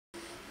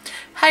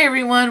Hi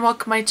everyone,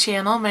 welcome to my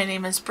channel. My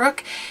name is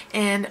Brooke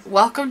and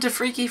welcome to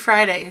Freaky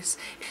Fridays.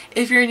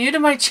 If you're new to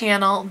my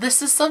channel,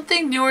 this is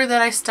something newer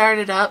that I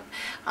started up.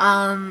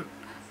 I'm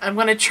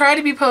going to try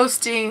to be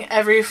posting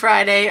every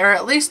Friday or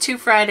at least 2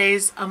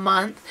 Fridays a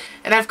month,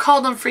 and I've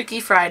called them Freaky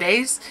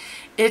Fridays.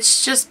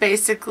 It's just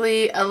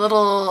basically a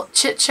little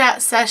chit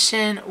chat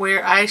session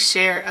where I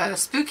share a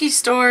spooky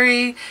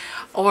story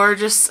or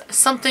just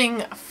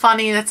something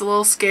funny that's a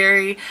little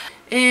scary.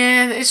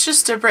 And it's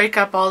just to break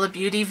up all the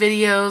beauty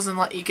videos and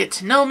let you get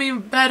to know me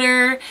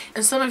better.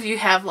 And some of you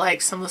have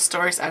liked some of the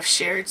stories I've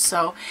shared,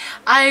 so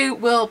I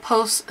will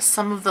post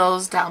some of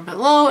those down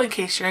below in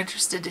case you're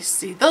interested to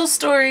see those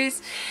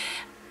stories.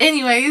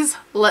 Anyways,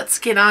 let's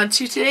get on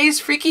to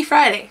today's Freaky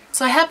Friday.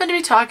 So I happened to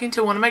be talking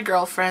to one of my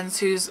girlfriends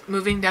who's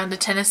moving down to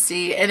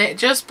Tennessee, and it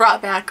just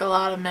brought back a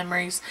lot of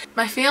memories.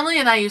 My family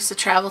and I used to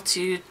travel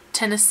to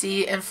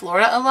Tennessee and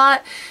Florida a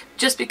lot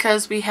just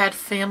because we had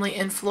family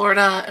in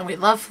Florida and we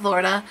love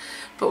Florida,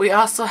 but we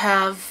also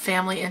have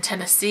family in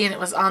Tennessee, and it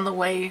was on the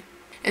way.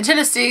 And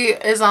Tennessee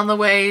is on the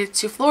way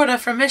to Florida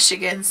from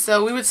Michigan,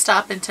 so we would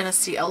stop in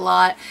Tennessee a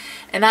lot.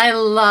 And I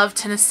love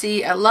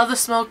Tennessee. I love the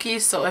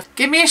Smokies, so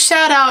give me a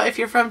shout out if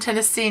you're from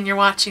Tennessee and you're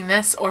watching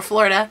this, or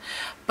Florida.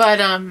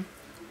 But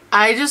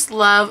I just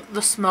love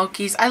the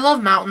Smokies. I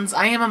love mountains.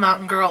 I am a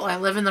mountain girl. I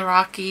live in the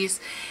Rockies,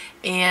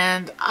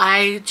 and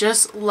I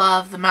just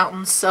love the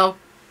mountains. So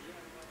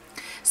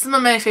some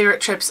of my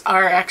favorite trips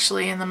are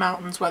actually in the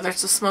mountains, whether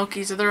it's the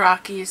Smokies or the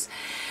Rockies.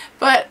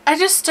 But I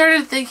just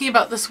started thinking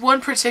about this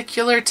one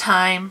particular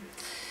time,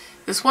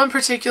 this one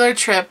particular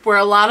trip where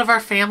a lot of our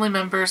family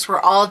members were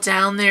all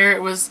down there.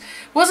 It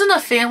wasn't a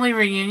family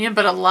reunion,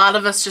 but a lot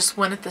of us just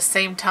went at the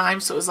same time,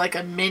 so it was like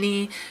a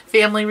mini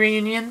family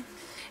reunion.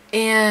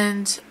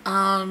 And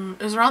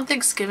it was around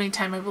Thanksgiving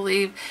time, I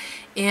believe.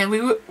 And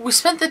we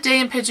spent the day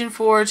in Pigeon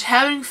Forge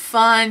having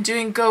fun,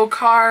 doing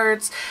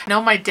go-karts. I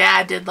know my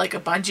dad did like a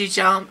bungee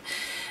jump,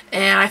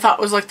 and I thought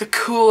it was like the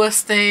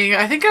coolest thing.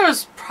 I think I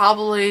was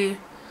probably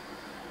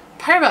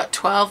about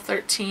 12,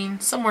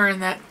 13, somewhere in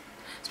that.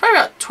 It's probably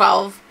about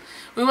 12.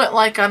 We went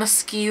like on a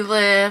ski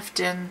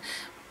lift, and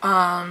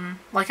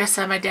like I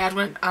said, my dad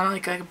went on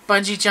like a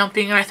bungee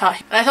jumping, and I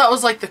thought it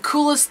was like the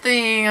coolest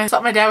thing. I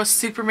thought my dad was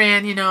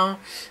Superman, you know,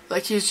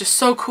 like he was just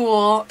so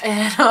cool.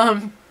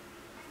 And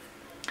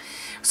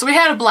so we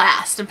had a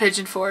blast in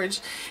Pigeon Forge,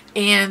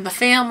 and the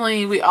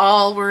family, we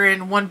all were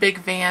in one big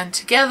van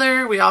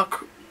together. We all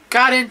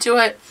got into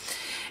it,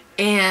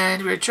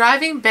 and we were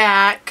driving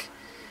back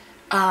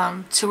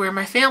to where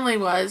my family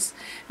was.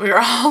 We were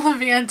all in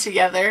the van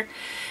together,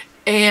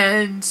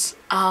 and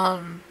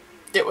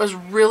it was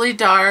really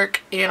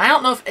dark. And I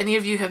don't know if any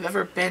of you have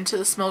ever been to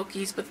the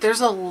Smokies, but there's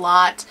a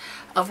lot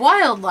of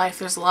wildlife.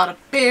 There's a lot of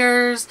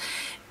bears,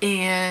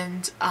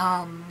 and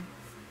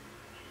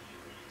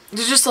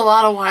there's just a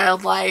lot of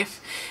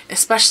wildlife,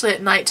 especially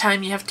at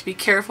nighttime. You have to be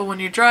careful when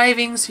you're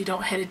driving so you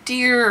don't hit a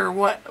deer or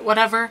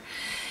whatever.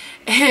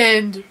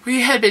 And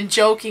we had been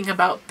joking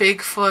about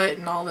Bigfoot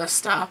and all this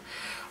stuff.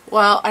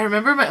 Well, I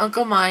remember my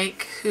Uncle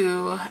Mike,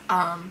 who,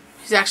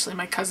 he's actually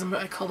my cousin,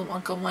 but I called him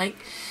Uncle Mike.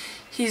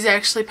 He's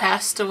actually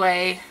passed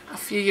away a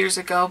few years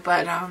ago,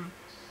 but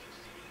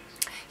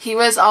he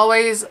was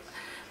always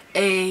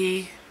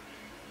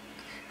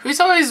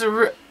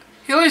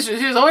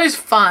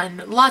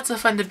fun, lots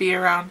of fun to be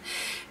around.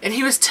 And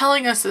he was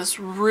telling us this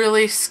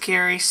really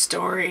scary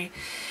story.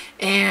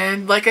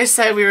 And like I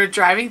said, we were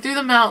driving through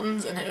the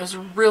mountains, and it was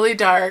really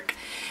dark.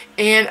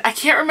 And I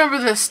can't remember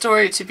the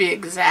story to be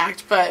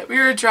exact, but we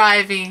were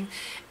driving,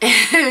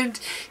 and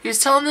he was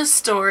telling this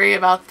story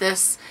about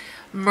this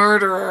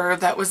murderer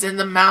that was in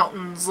the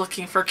mountains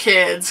looking for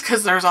kids,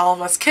 because there's all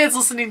of us kids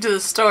listening to the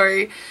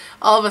story.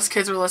 All of us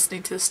kids were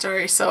listening to the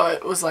story, so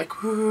it was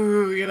like,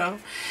 whoo, you know.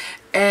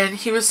 And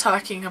he was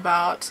talking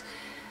about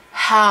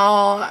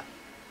how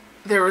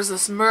there was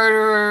this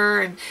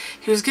murderer, and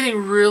he was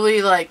getting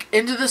really like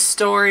into the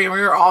story, and we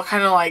were all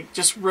kind of like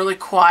just really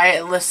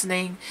quiet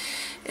listening.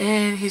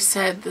 And he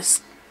said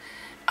this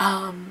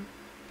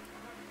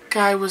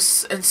guy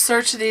was in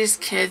search of these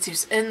kids. He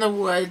was in the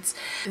woods,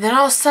 and then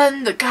all of a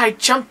sudden the guy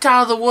jumped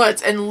out of the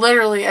woods, and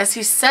literally as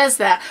he says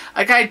that,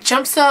 a guy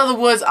jumps out of the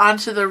woods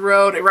onto the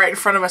road right in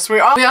front of us. We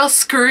all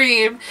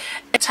scream.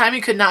 The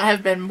timing could not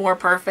have been more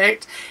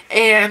perfect,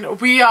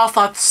 and we all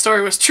thought the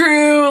story was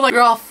true. Like, we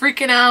were all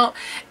freaking out.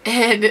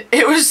 And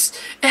it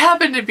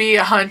happened to be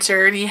a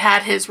hunter, and he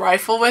had his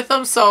rifle with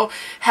him, so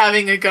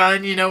having a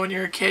gun, you know, when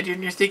you're a kid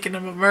and you're thinking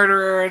of a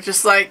murderer,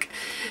 just like,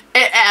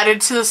 it added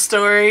to the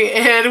story.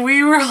 And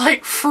we were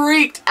like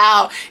freaked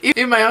out.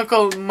 Even my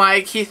Uncle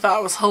Mike, he thought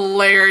it was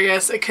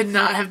hilarious. It could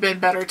not have been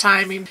better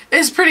timing.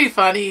 It's pretty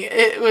funny.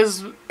 It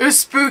was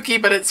spooky,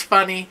 but it's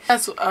funny.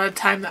 That's a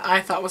time that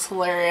I thought was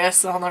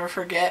hilarious, and I'll never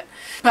forget.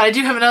 But I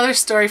do have another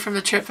story from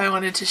the trip I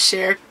wanted to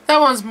share.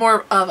 That one's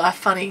more of a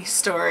funny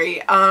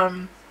story.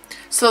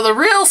 So the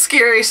real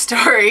scary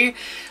story,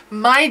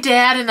 my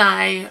dad and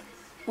I,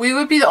 we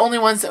would be the only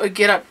ones that would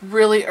get up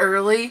really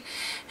early.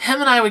 Him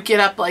and I would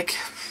get up like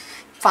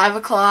 5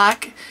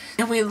 o'clock,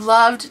 And we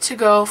loved to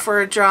go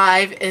for a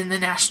drive in the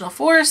national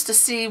forest to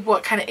see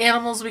what kind of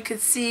animals we could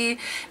see.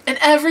 And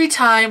every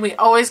time we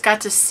always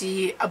got to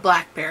see a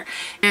black bear.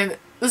 And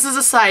this is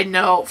a side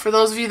note. For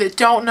those of you that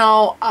don't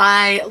know,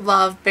 I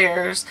love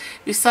bears.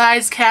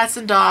 Besides cats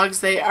and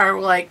dogs, they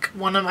are like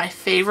one of my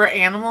favorite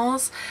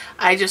animals.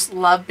 I just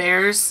love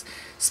bears,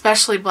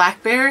 especially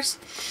black bears.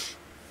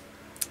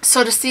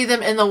 So to see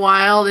them in the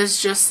wild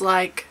is just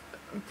like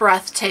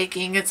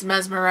breathtaking. It's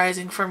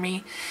mesmerizing for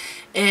me.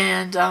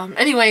 And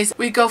anyways,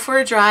 we go for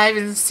a drive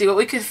and see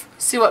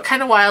what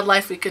kind of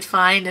wildlife we could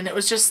find. And it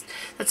was just,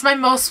 that's my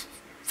most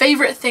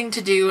favorite thing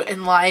to do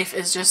in life,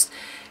 is just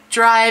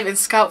drive and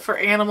scout for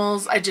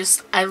animals.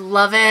 I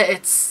love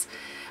it.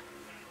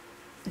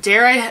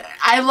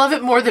 I love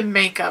it more than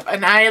makeup,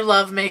 and I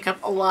love makeup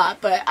a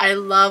lot, but I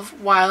love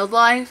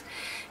wildlife.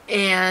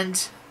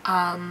 And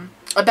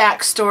a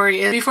backstory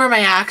is, before my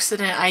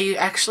accident, I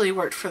actually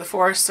worked for the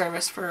Forest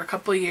Service for a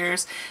couple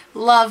years.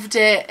 Loved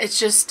it.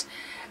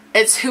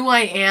 It's who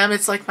I am.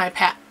 It's like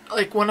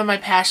one of my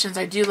passions.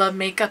 I do love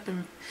makeup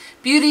and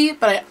beauty,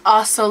 but I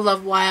also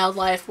love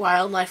wildlife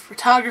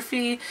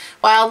photography,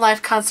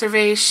 wildlife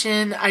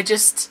conservation. I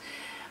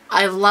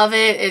love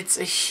it.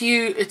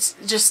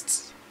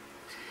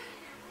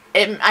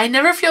 I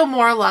never feel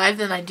more alive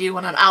than I do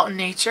when I'm out in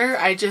nature.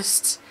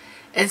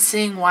 And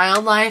seeing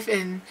wildlife,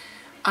 and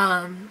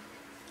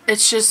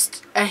it's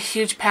just a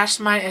huge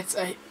passion of mine. It's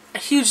a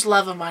huge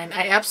love of mine.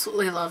 I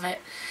absolutely love it.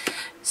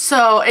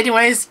 So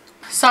anyways,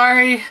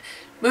 sorry,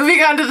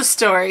 moving on to the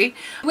story.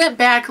 We went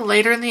back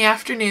later in the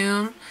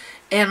afternoon,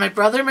 and my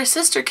brother and my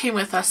sister came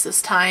with us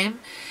this time.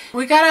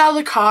 We got out of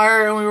the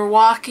car and we were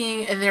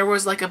walking, and there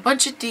was like a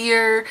bunch of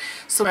deer.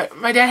 So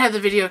my dad had the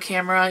video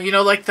camera, you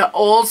know, like the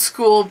old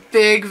school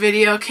big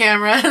video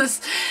cameras.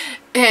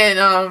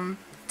 And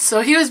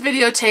so he was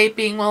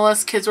videotaping while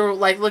us kids were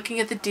like looking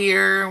at the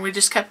deer, and we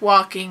just kept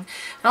walking.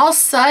 And all of a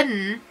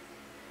sudden,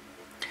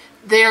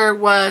 there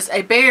was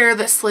a bear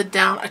that slid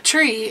down a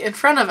tree in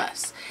front of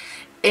us.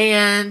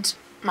 And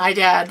my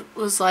dad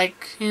was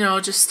like, you know,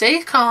 just stay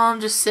calm,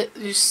 just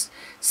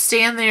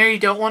stand there. You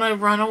don't want to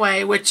run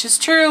away, which is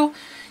true.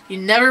 You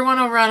never want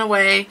to run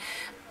away.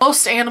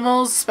 Most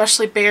animals,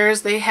 especially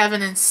bears, they have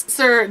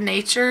their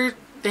nature.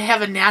 They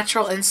have a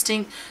natural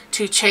instinct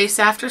to chase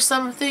after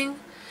something.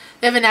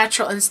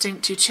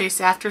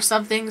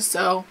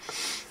 So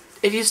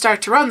if you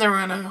start to run,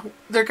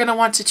 they're gonna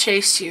want to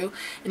chase you,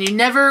 and you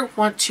never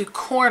want to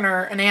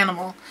corner an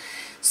animal.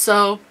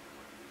 So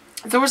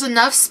there was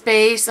enough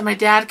space, and my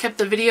dad kept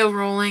the video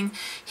rolling.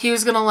 He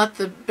was gonna let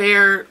the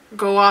bear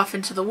go off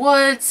into the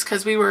woods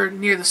because we were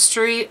near the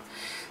street.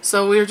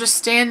 So we were just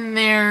standing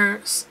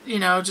there, you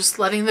know, just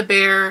letting the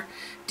bear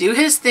do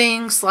his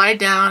thing, slide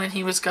down, and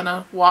he was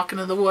gonna walk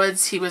into the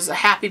woods. He was a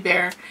happy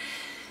bear.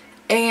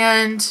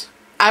 And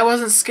I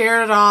wasn't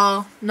scared at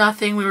all,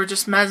 nothing. We were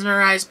just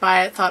mesmerized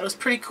by it, thought it was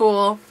pretty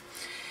cool.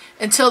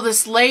 Until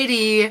this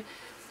lady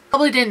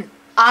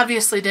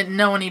obviously didn't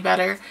know any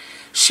better.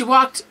 She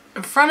walked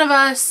in front of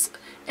us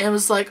and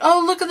was like,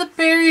 oh, look at the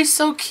bear, he's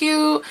so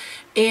cute.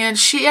 And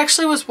she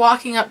actually was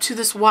walking up to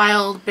this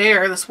wild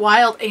bear, this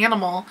wild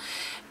animal.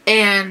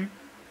 And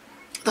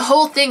the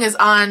whole thing is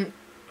on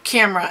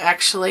camera,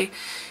 actually.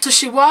 So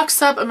she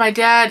walks up, and my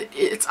dad,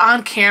 it's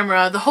on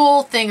camera. The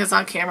whole thing is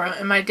on camera.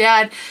 And my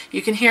dad,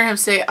 you can hear him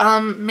say,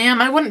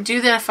 ma'am, I wouldn't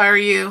do that if I were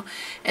you.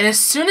 And as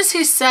soon as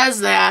he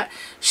says that,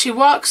 she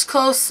walks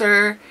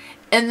closer,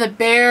 and the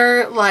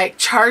bear like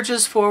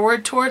charges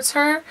forward towards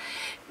her,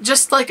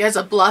 just like as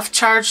a bluff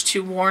charge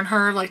to warn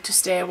her like to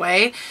stay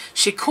away.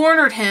 She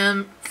cornered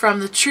him from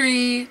the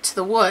tree to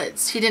the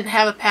woods. He didn't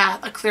have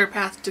a clear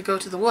path to go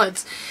to the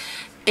woods.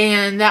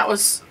 And that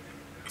was,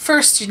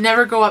 first, you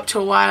never go up to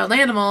a wild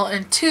animal,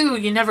 and two,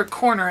 you never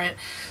corner it.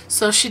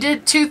 So she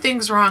did two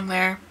things wrong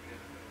there.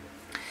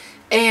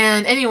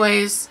 And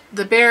anyways,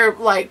 the bear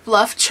like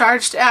bluff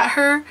charged at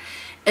her,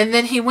 and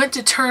then he went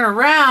to turn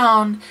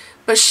around,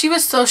 but she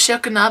was so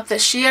shooken up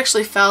that she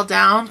actually fell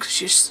down because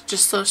she's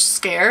just so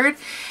scared.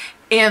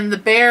 And the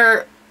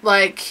bear,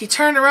 like, he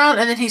turned around,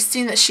 and then he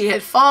seen that she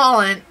had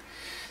fallen.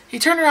 He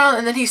turned around,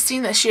 and then he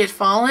seen that she had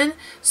fallen.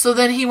 So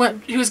then he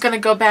was going to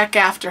go back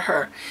after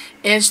her.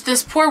 And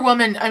this poor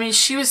woman, I mean,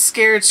 she was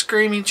scared,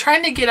 screaming,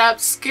 trying to get up,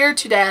 scared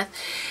to death.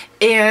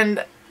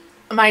 And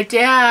my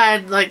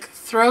dad, like,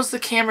 throws the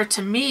camera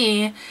to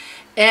me.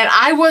 And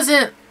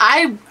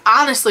I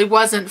honestly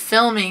wasn't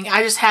filming.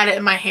 I just had it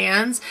in my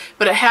hands.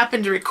 But it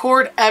happened to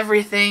record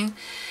everything.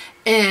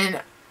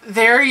 And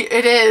there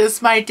it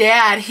is, my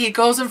dad. He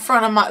goes in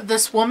front of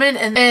this woman,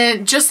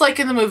 and just like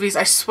in the movies,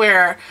 I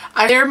swear,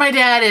 there my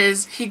dad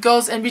is. He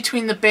goes in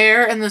between the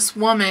bear and this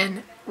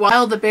woman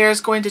while the bear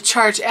is going to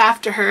charge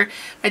after her.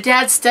 My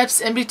dad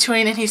steps in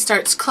between, and he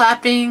starts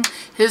clapping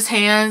his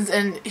hands,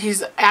 and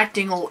he's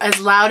acting as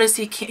loud as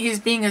he can.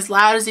 He's being as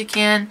loud as he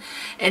can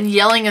and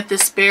yelling at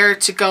this bear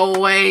to go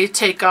away,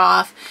 take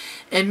off.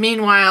 And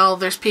meanwhile,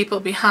 there's people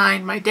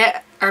behind my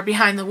dad, or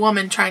behind the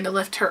woman, trying to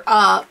lift her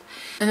up.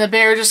 And the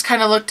bear just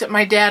kind of looked at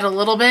my dad a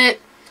little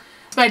bit.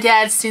 My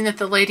dad, seen that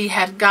the lady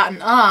had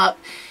gotten up,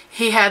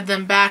 he had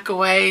them back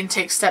away and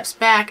take steps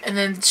back, and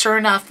then sure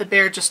enough the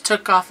bear just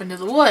took off into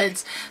the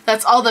woods.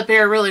 That's all the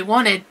bear really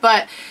wanted,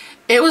 but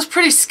it was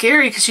pretty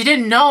scary because you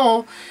didn't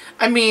know.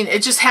 I mean,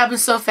 it just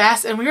happened so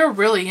fast, and we were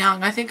really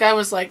young. I think I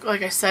was like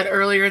I said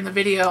earlier in the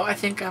video, I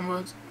think I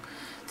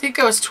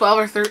was 12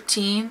 or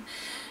 13,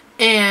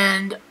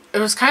 and it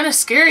was kind of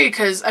scary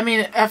because, I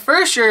mean, at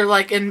first you're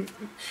like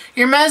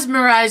you're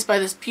mesmerized by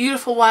this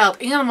beautiful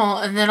wild animal,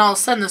 and then all of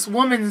a sudden this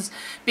woman's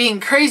being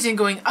crazy and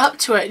going up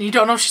to it, and you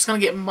don't know if she's going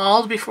to get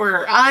mauled before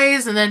her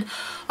eyes, and then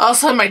all of a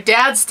sudden my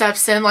dad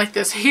steps in like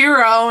this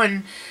hero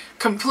and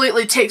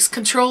completely takes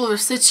control of the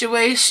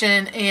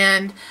situation.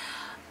 And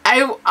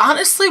I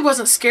honestly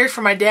wasn't scared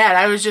for my dad.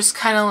 I was just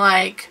kind of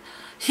like,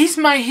 he's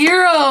my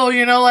hero,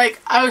 you know,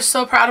 like I was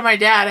so proud of my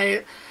dad.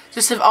 I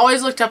just have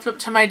always looked up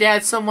to my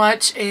dad so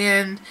much,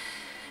 and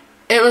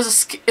it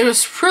was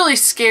really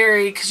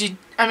scary because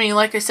I mean,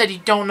 like I said,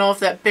 you don't know if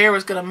that bear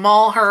was going to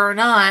maul her or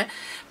not,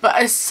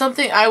 but it's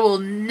something I will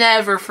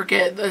never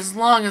forget as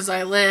long as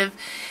I live.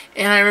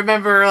 And I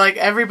remember like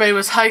everybody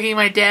was hugging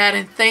my dad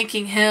and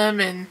thanking him,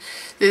 and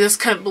they just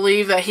couldn't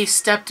believe that he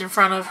stepped in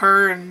front of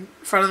her, in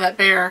front of that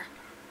bear.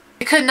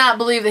 They could not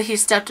believe that he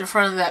stepped in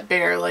front of that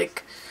bear.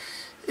 Like,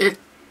 it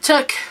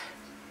took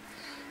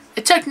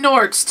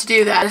Norts to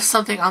do that. It's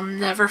something I'll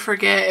never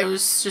forget. It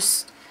was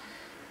just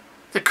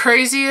the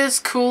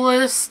craziest,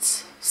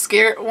 coolest,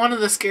 one of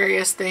the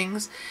scariest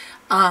things.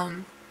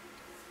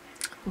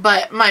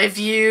 But my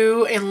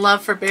view and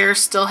love for bears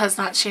still has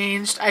not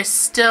changed. I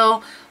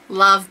still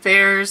love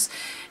bears,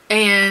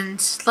 and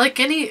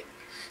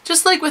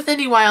just like with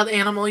any wild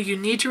animal, you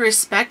need to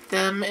respect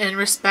them and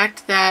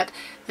respect that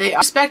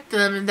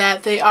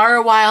they are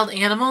a wild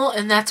animal,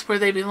 and that's where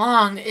they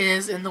belong,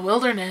 is in the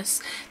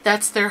wilderness.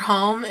 That's their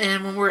home,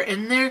 and when we're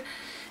in their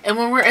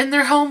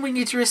home, we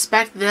need to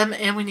respect them,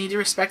 and we need to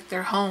respect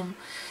their home.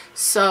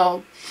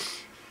 So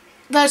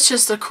that's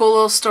just a cool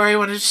little story I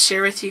wanted to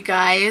share with you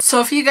guys. So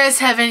if you guys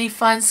have any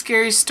fun,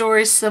 scary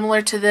stories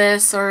similar to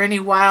this, or any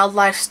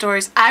wildlife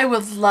stories, I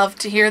would love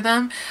to hear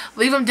them.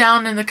 Leave them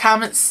down in the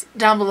comments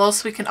down below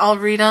so we can all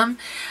read them.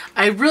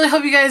 I really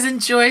hope you guys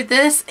enjoyed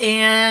this,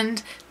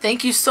 and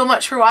thank you so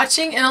much for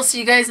watching, and I'll see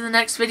you guys in the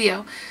next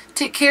video.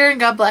 Take care and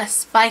God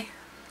bless. Bye.